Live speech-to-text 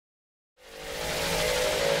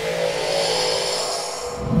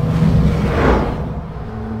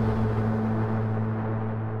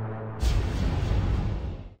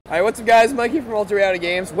Alright, what's up guys, Mikey from Ultra Reality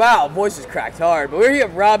Games. Wow, voice is cracked hard, but we're here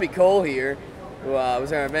with Robbie Kohl here, who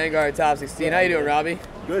was in our Vanguard top 16. How you doing, Robbie?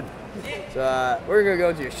 Good. So we're going to go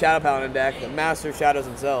into your Shadow Paladin deck, the master of shadows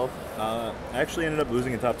himself. I actually ended up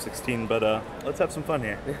losing in top 16, but let's have some fun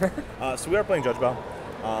here. So we are playing Judge Bow.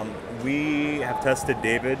 We have tested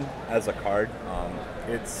David as a card.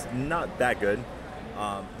 It's not that good.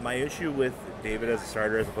 My issue with David as a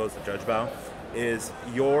starter as opposed to Judge Bow is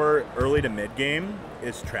your early to mid game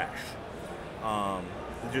is trash.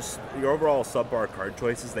 Just your overall subpar card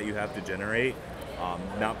choices that you have to generate.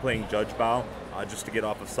 Not playing Judge Bow just to get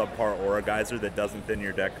off of subpar Aura Geyser that doesn't thin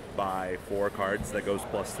your deck by 4 cards that goes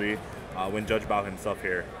 +3 when Judge Bow himself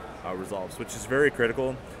here resolves, which is very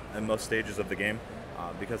critical in most stages of the game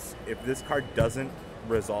because if this card doesn't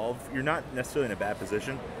resolve, you're not necessarily in a bad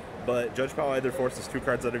position, but Judge Bow either forces 2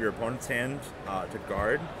 cards out of your opponent's hand to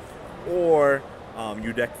guard, or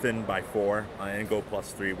you deck thin by 4 and go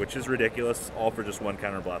 +3, which is ridiculous, all for just 1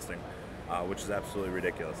 counter blasting, which is absolutely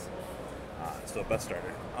ridiculous. So best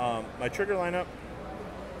starter. My trigger lineup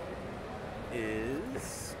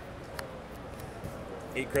is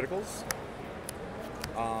 8 criticals.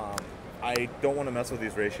 I don't want to mess with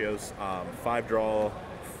these ratios. 5 draw,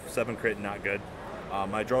 7 crit, not good.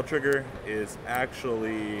 My draw trigger is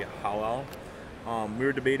actually Halal. We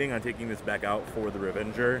were debating on taking this back out for the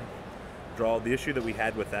Revenger draw. The issue that we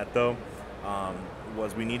had with that though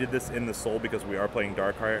was we needed this in the soul because we are playing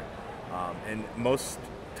Darkheart, and most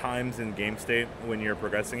times in game state when you're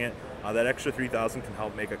progressing it, that extra 3,000 can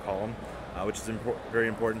help make a column, which is very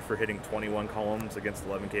important for hitting 21 columns against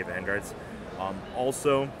 11k Vanguards.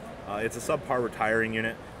 Also, it's a subpar retiring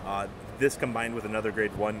unit. This combined with another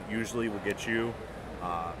grade 1 usually will get you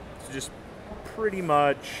just pretty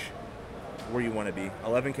much where you want to be.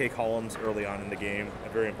 11k columns early on in the game,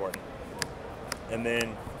 very important. And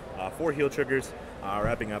then 4 heal triggers,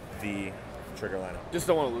 wrapping up the trigger lineup. Just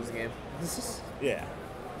don't want to lose the game. Yeah.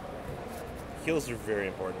 Heals are very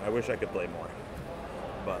important. I wish I could play more.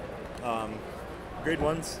 But grade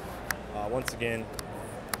 1s, once again,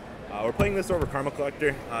 we're playing this over Karma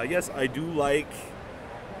Collector. Yes, I do like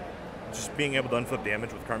just being able to unflip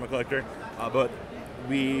damage with Karma Collector, but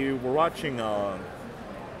we were watching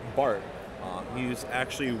Bart. He's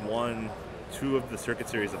actually won 2 of the Circuit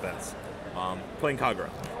Series events playing Kagura.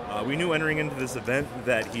 We knew entering into this event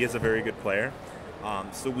that he is a very good player,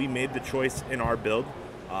 so we made the choice in our build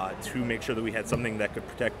to make sure that we had something that could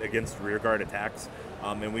protect against rearguard attacks,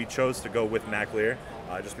 and we chose to go with Mkhol40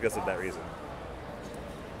 just because of that reason.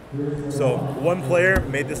 So one player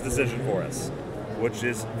made this decision for us, which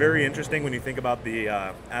is very interesting when you think about the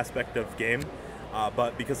aspect of game,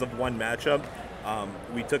 but because of one matchup,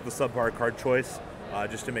 we took the subpar card choice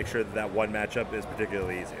just to make sure that that one matchup is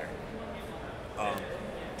particularly easier.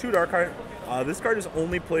 2 Darkheart. This card is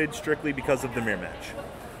only played strictly because of the mirror match.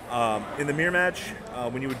 In the mirror match,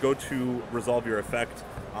 when you would go to resolve your effect,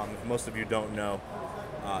 if most of you don't know,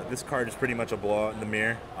 this card is pretty much a blowout in the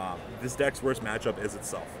mirror. This deck's worst matchup is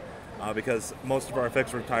itself, because most of our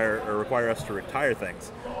effects require us to retire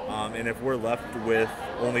things. And if we're left with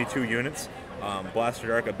only 2 units, Blaster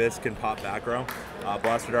Dark Abyss can pop back row,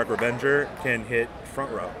 Blaster Dark Revenger can hit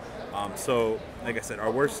front row. So, like I said, our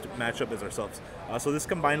worst matchup is ourselves. So this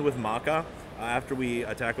combined with Maka, after we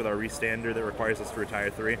attack with our restander that requires us to retire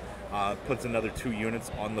 3, puts another 2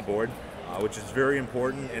 units on the board, which is very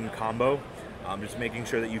important in combo. Just making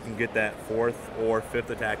sure that you can get that 4th or 5th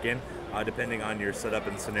attack in, depending on your setup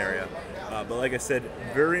and scenario. But like I said,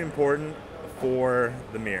 very important for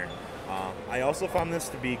the mirror. I also found this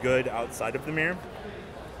to be good outside of the mirror.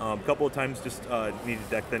 A couple of times just needed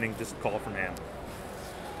deck thinning, just call from hand.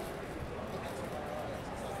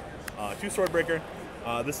 2 Swordbreaker.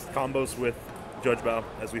 This combos with Judge Bow,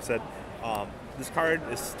 as we said. This card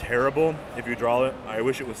is terrible if you draw it. I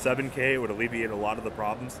wish it was 7k, it would alleviate a lot of the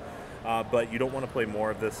problems. But you don't want to play more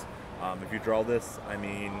of this. If you draw this, I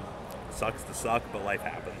mean, sucks to suck, but life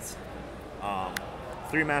happens.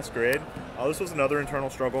 3 Masquerade. This was another internal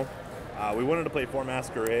struggle. We wanted to play 4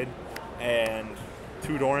 Masquerade and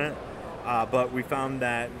 2 Dorant, but we found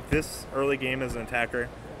that this early game as an attacker,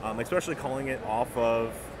 especially calling it off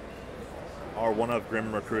of our 1-of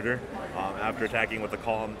Grim Recruiter after attacking with the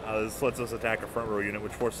column, this lets us attack a front row unit,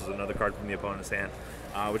 which forces another card from the opponent's hand,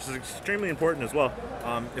 which is extremely important as well.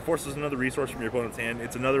 It forces another resource from your opponent's hand.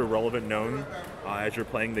 It's another relevant known as you're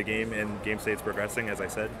playing the game and game state's progressing, as I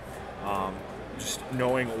said. Just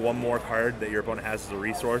knowing 1 more card that your opponent has as a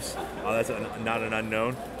resource, that's not an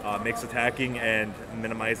unknown, makes attacking and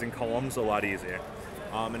minimizing columns a lot easier.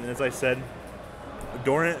 And as I said,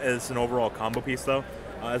 Dorant is an overall combo piece though.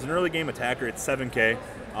 As an early game attacker, it's 7k.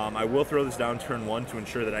 I will throw this down turn 1 to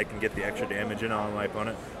ensure that I can get the extra damage in on my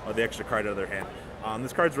opponent, or the extra card out of their hand.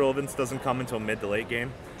 This card's relevance doesn't come until mid to late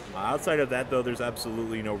game. Outside of that, though, there's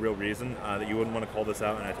absolutely no real reason that you wouldn't want to call this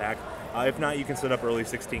out and attack. If not, you can set up early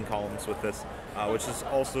 16 columns with this, which is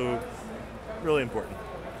also really important.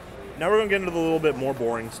 Now we're going to get into the little bit more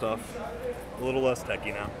boring stuff, a little less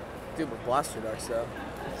techy now. Dude, with Blaster Darks, though.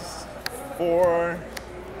 For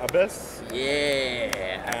Abyss. Yeah.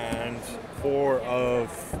 And 4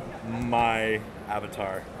 of my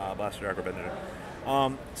avatar, Blaster Dark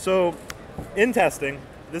Bender. So, in testing,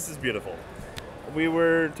 this is beautiful. We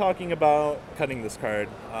were talking about cutting this card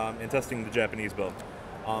and testing the Japanese build.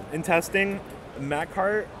 In testing,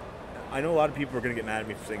 Mkhol40, I know a lot of people are going to get mad at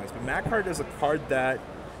me for saying this, but Mkhol40 is a card that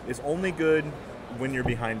is only good when you're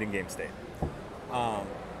behind in game state.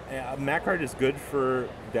 Mkhol40 is good for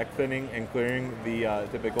deck thinning and clearing the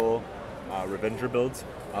typical Revenger builds,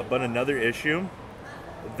 but another issue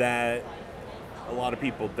that a lot of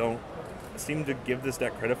people don't seem to give this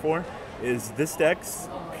deck credit for is this deck's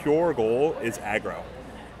pure goal is aggro.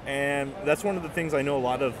 And that's one of the things I know a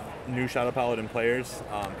lot of new Shadow Paladin players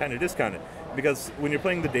kind of discounted. Because when you're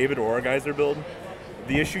playing the David or Geyser build,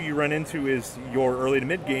 the issue you run into is your early to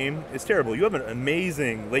mid game is terrible. You have an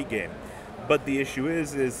amazing late game. But the issue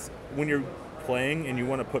is when you're playing and you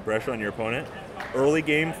want to put pressure on your opponent, early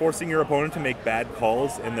game forcing your opponent to make bad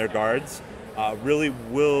calls in their guards really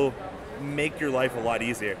will make your life a lot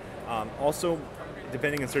easier. Also,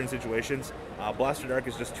 depending on certain situations, Blaster Dark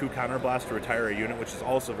is just 2 counter blasts to retire a unit, which is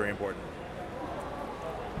also very important.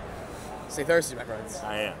 Stay thirsty, my friends.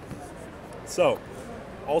 I am. So,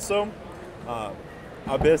 also,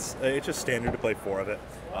 Abyss, it's just standard to play 4 of it.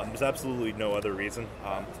 There's absolutely no other reason.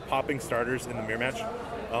 Popping starters in the mirror match.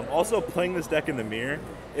 Also, playing this deck in the mirror,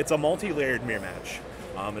 it's a multi-layered mirror match.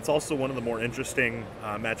 It's also one of the more interesting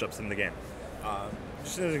matchups in the game.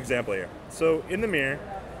 Just as an example here. So, in the mirror,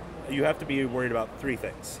 you have to be worried about 3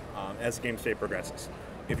 things as game state progresses.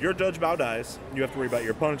 If your Judge Bow dies, you have to worry about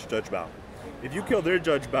your opponent's Judge Bow. If you kill their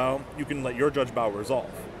Judge Bow, you can let your Judge Bow resolve.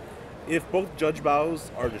 If both Judge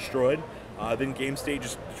Bows are destroyed, then game state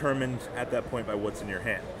is determined at that point by what's in your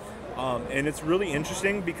hand. And it's really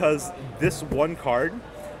interesting because this one card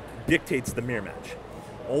dictates the mirror match.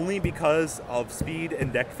 Only because of speed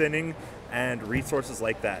and deck thinning and resources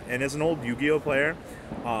like that. And as an old Yu-Gi-Oh player,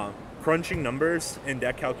 crunching numbers in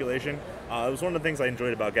deck calculation, it was one of the things I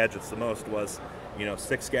enjoyed about gadgets the most was,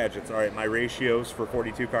 6 gadgets. All right, my ratios for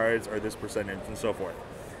 42 cards are this percentage and so forth.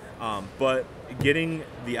 But getting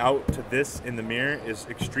the out to this in the mirror is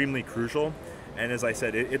extremely crucial. And as I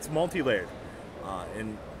said, it's multi-layered.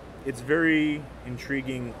 And it's very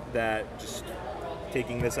intriguing that just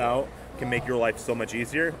taking this out can make your life so much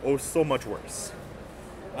easier or so much worse.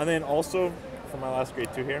 And then also, for my last grade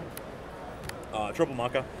 2 here, Triple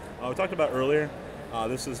Maka. We talked about earlier,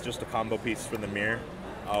 this is just a combo piece for the mirror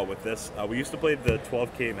with this. We used to play the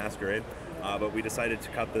 12k Masquerade, but we decided to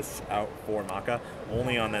cut this out for Maka,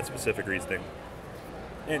 only on that specific reasoning.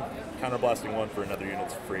 And counterblasting 1 for another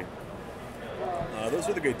unit's free. Those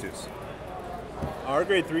are the grade 2s. Our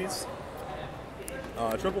grade 3s,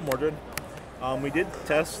 Triple Mordred. We did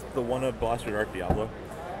test the one of Blaster Dark Diablo.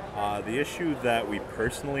 The issue that we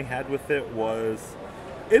personally had with it was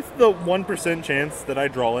if the 1% chance that I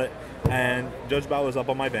draw it and Judge Bow is up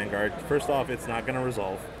on my Vanguard, first off, it's not going to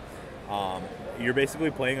resolve. You're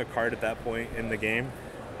basically playing a card at that point in the game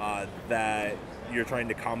that you're trying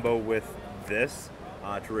to combo with this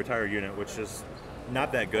to retire a unit, which is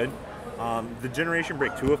not that good. The Generation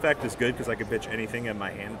Break 2 effect is good because I can pitch anything in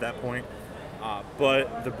my hand at that point.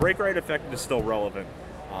 But the Break Right effect is still relevant.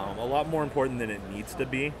 A lot more important than it needs to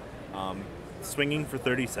be. Swinging for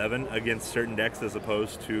 37 against certain decks as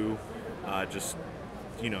opposed to just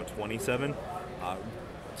 27,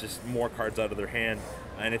 just more cards out of their hand.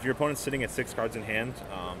 And if your opponent's sitting at 6 cards in hand,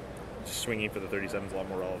 just swinging for the 37 is a lot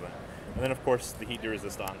more relevant. And then of course the Heat de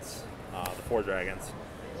Resistance, the 4 dragons.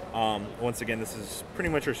 Once again, this is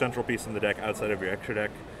pretty much your central piece in the deck outside of your extra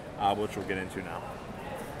deck, which we'll get into now.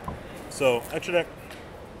 So extra deck,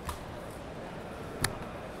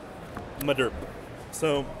 Madurp.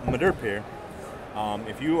 So Madurp here.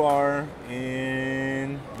 If you are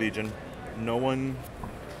in Legion, no one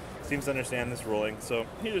seems to understand this ruling, so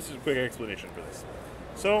here's just a quick explanation for this.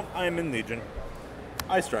 So I am in Legion.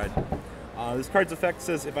 I stride. This card's effect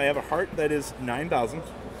says if I have a heart that is 9,000,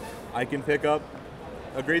 I can pick up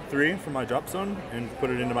a grade 3 from my drop zone and put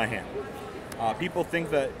it into my hand. People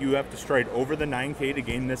think that you have to stride over the 9k to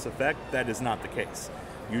gain this effect. That is not the case.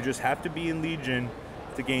 You just have to be in Legion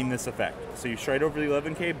to gain this effect. So you stride over the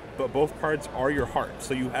 11k, but both cards are your heart.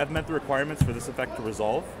 So you have met the requirements for this effect to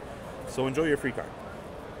resolve. So enjoy your free card.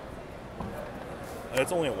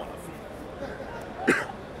 It's only a one-off.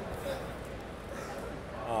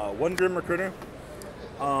 One Grim Recruiter.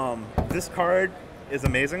 This card is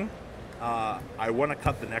amazing. I want to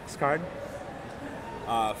cut the next card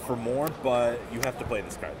for more, but you have to play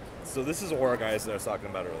this card. So this is Aura, guys, that I was talking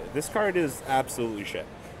about earlier. This card is absolutely shit.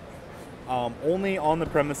 Only on the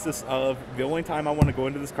premises of the only time I want to go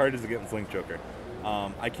into this card is against Link Joker.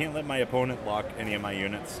 I can't let my opponent lock any of my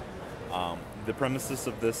units. The premises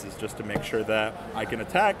of this is just to make sure that I can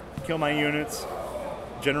attack, kill my units,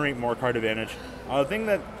 generate more card advantage. The thing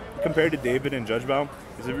that, compared to David and Judge Bow,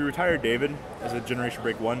 is if you retire David as a Generation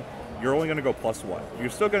Break 1, you're only going to go +1. You're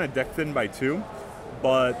still going to deck thin by 2,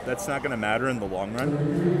 but that's not going to matter in the long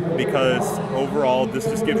run because overall this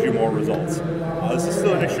just gives you more results. This is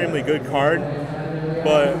still an extremely good card,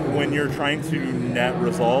 but when you're trying to net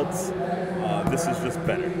results, this is just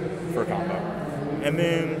better for combo. And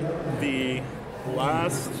then the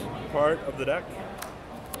last part of the deck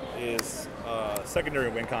is secondary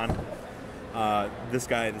win con. This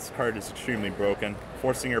card is extremely broken.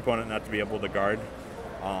 Forcing your opponent not to be able to guard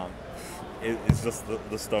is just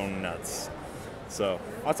the stone nuts. So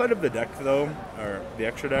outside of the deck though, or the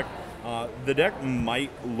extra deck, the deck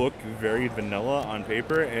might look very vanilla on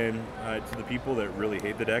paper, and to the people that really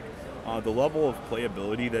hate the deck, the level of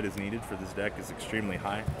playability that is needed for this deck is extremely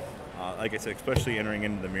high. Like I said, especially entering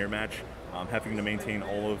into the mirror match, having to maintain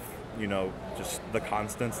all of, just the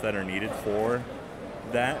constants that are needed for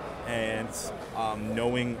that, and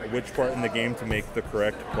knowing which part in the game to make the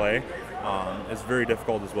correct play is very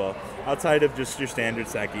difficult as well. Outside of just your standard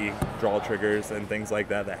Saki draw triggers and things like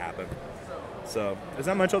that happen. So there's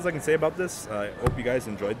not much else I can say about this. I hope you guys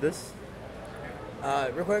enjoyed this.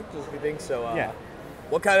 Real quick, just a few things. So, yeah.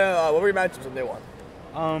 What were your matchups on day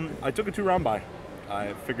one? I took a 2-round bye.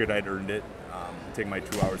 I figured I'd earned it. Take my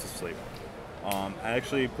 2 hours of sleep. I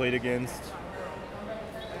actually played against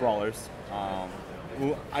Brawlers.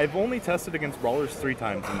 I've only tested against Brawlers 3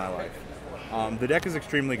 times in my life. The deck is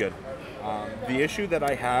extremely good. The issue that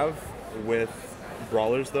I have with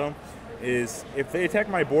Brawlers, though, is if they attack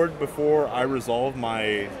my board before I resolve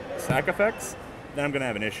my stack effects, then I'm going to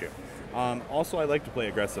have an issue. Also, I like to play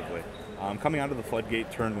aggressively. Coming out of the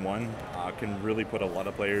Floodgate turn 1 can really put a lot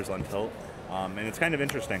of players on tilt, and it's kind of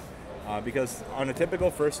interesting because on a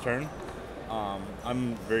typical first turn,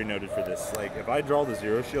 I'm very noted for this. Like, if I draw the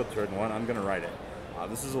 0 shield turn 1, I'm going to ride it.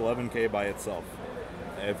 This is 11k by itself.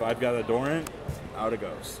 If I've got a Dorant, out it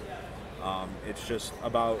goes. It's just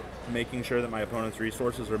about making sure that my opponent's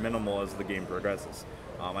resources are minimal as the game progresses.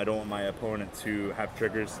 I don't want my opponent to have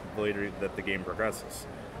triggers later that the game progresses.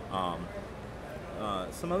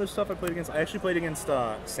 Some other stuff I played against, I actually played against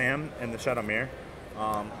Sam in the Shadow Mirror.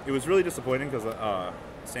 It was really disappointing because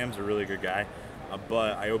Sam's a really good guy,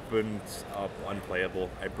 but I opened up unplayable.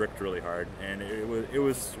 I bricked really hard, and it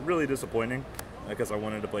was really disappointing because I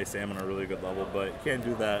wanted to play Sam on a really good level, but you can't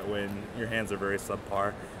do that when your hands are very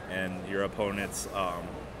subpar and your opponent's,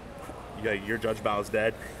 your Judge Bow's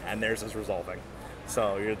dead and theirs is resolving.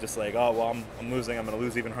 So you're just like, oh, well, I'm losing, I'm going to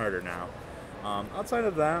lose even harder now. Outside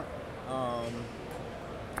of that,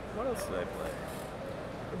 what else did I play?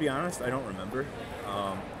 To be honest, I don't remember.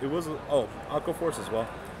 It was, Alco Force as well.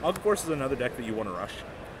 Alco Force is another deck that you want to rush.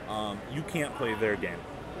 You can't play their game.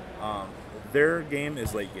 Their game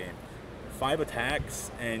is late game. 5 attacks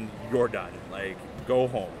and you're done. Like, go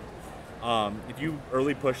home. If you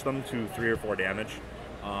early push them to 3 or 4 damage,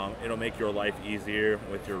 it'll make your life easier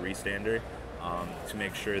with your restander to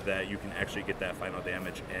make sure that you can actually get that final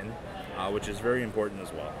damage in, which is very important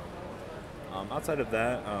as well. Outside of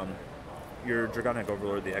that, your Dragonic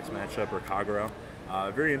Overlord, the X matchup, or Kagura,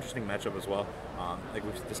 very interesting matchup as well. Like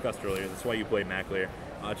we discussed earlier, that's why you play Mkhol40,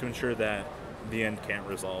 to ensure that the end can't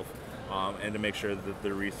resolve, and to make sure that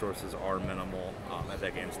the resources are minimal at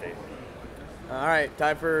that game state. All right,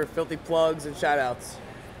 time for filthy plugs and shoutouts.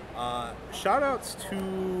 Shoutouts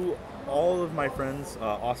to all of my friends,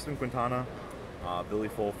 Austin Quintana, Billy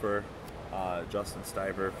Fulfer, Justin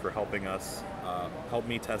Stiver, for helping us, help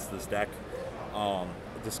me test this deck.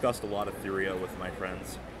 Discussed a lot of Theoria with my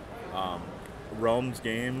friends. Realms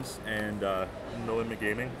Games and No Limit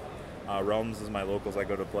Gaming. Realms is my locals I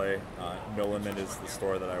go to play. No Limit is the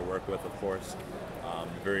store that I work with, of course.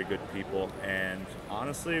 Very good people, and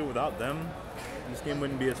honestly, without them, this game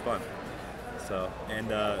wouldn't be as fun. So, and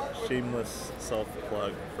shameless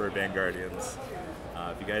self-plug for Vanguardians.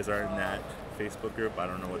 If you guys aren't in that Facebook group, I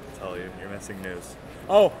don't know what to tell you. You're missing news.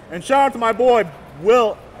 Oh, and shout out to my boy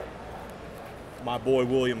William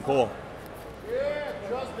Kohl.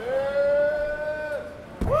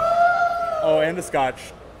 And the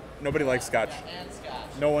scotch. Nobody likes scotch.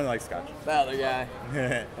 No one likes scotch. That other guy.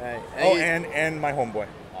 Oh, Hey, and my homeboy,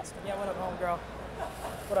 Austin. Yeah, what up, homegirl?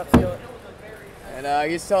 What up, Steele? And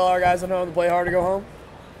you just tell our guys at home to play hard to go home.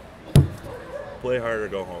 Play hard or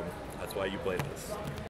go home. That's why you play this.